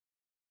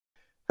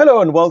Hello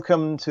and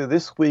welcome to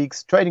this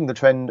week's Trading the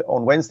Trend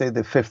on Wednesday,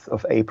 the 5th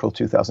of April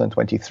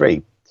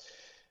 2023.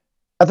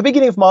 At the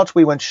beginning of March,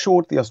 we went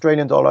short the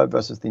Australian dollar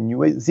versus the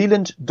New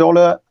Zealand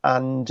dollar,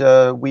 and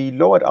we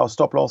lowered our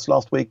stop loss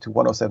last week to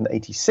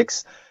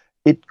 107.86.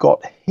 It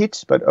got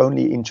hit, but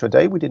only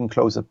intraday. We didn't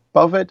close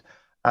above it.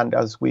 And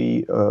as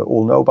we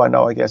all know by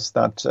now, I guess,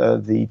 that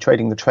the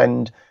Trading the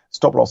Trend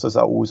stop losses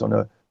are always on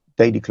a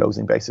daily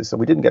closing basis. So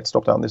we didn't get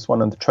stopped on this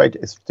one, and the trade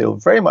is still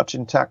very much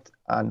intact.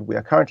 And we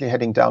are currently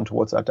heading down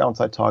towards our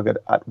downside target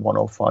at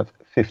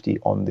 105.50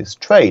 on this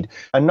trade.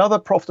 Another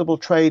profitable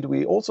trade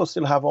we also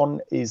still have on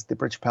is the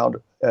British pound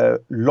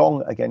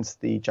long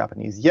against the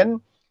Japanese yen.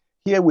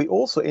 Here we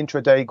also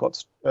intraday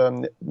got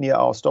near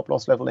our stop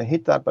loss level and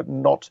hit that, but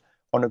not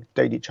on a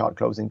daily chart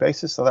closing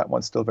basis. So that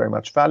one's still very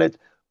much valid.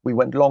 We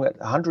went long at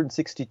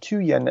 162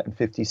 yen and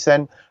 50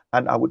 sen,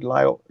 and I would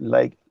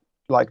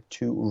like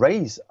to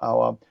raise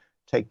our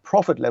take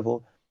profit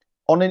level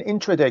on an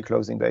intraday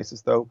closing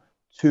basis, though,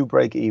 to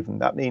break even.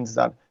 That means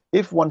that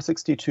if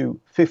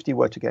 162.50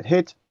 were to get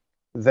hit,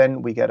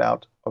 then we get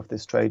out of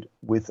this trade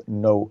with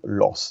no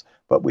loss.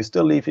 But we're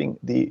still leaving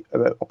the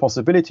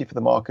possibility for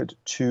the market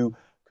to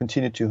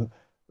continue to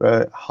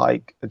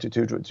hike,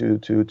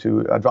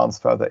 to advance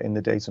further in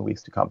the days and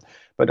weeks to come.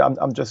 But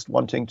I'm just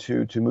wanting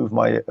to move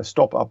my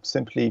stop up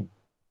simply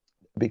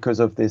because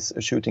of this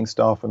shooting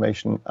star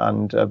formation,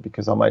 and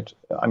because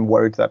I'm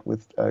worried that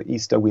with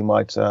Easter we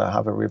might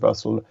have a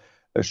reversal,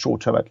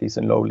 short term at least,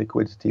 in low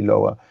liquidity,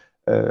 lower,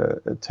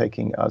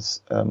 taking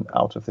us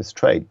out of this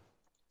trade.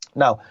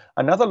 Now,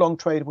 another long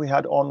trade we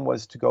had on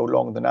was to go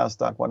long the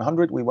Nasdaq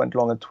 100. We went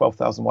long at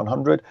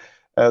 12,100,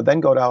 then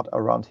got out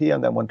around here,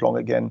 and then went long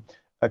again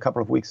a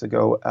couple of weeks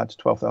ago at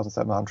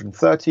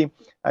 12,730.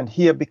 And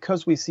here,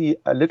 because we see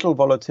a little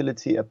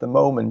volatility at the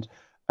moment,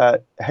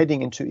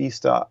 heading into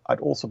Easter, I'd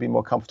also be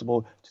more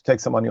comfortable to take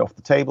some money off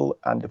the table.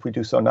 And if we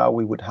do so now,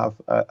 we would have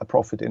a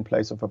profit in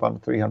place of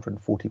about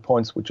 340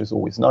 points, which is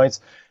always nice.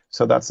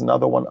 So that's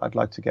another one I'd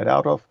like to get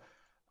out of.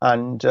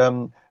 And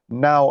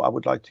now I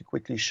would like to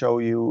quickly show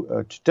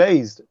you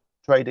today's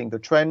Trading the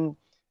Trend,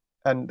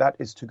 and that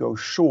is to go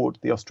short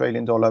the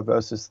Australian dollar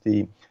versus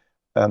the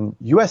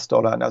US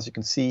dollar. And as you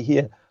can see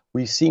here,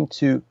 we seem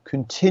to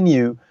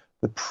continue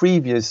the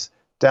previous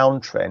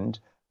downtrend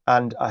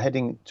and are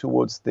heading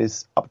towards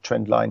this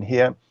uptrend line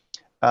here.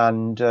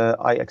 And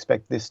I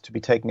expect this to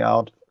be taken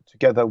out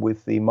together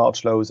with the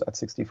March lows at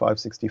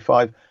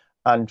 65.65,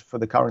 and for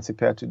the currency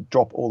pair to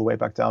drop all the way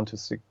back down to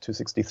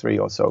 63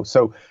 or so.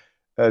 So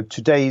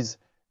today's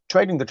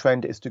Trading the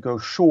Trend is to go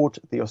short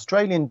the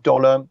Australian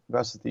dollar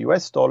versus the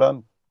US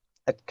dollar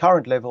at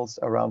current levels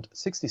around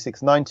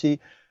 66.90,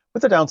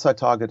 with a downside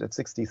target at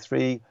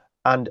 63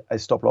 and a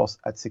stop loss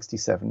at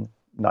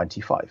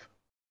 67.95.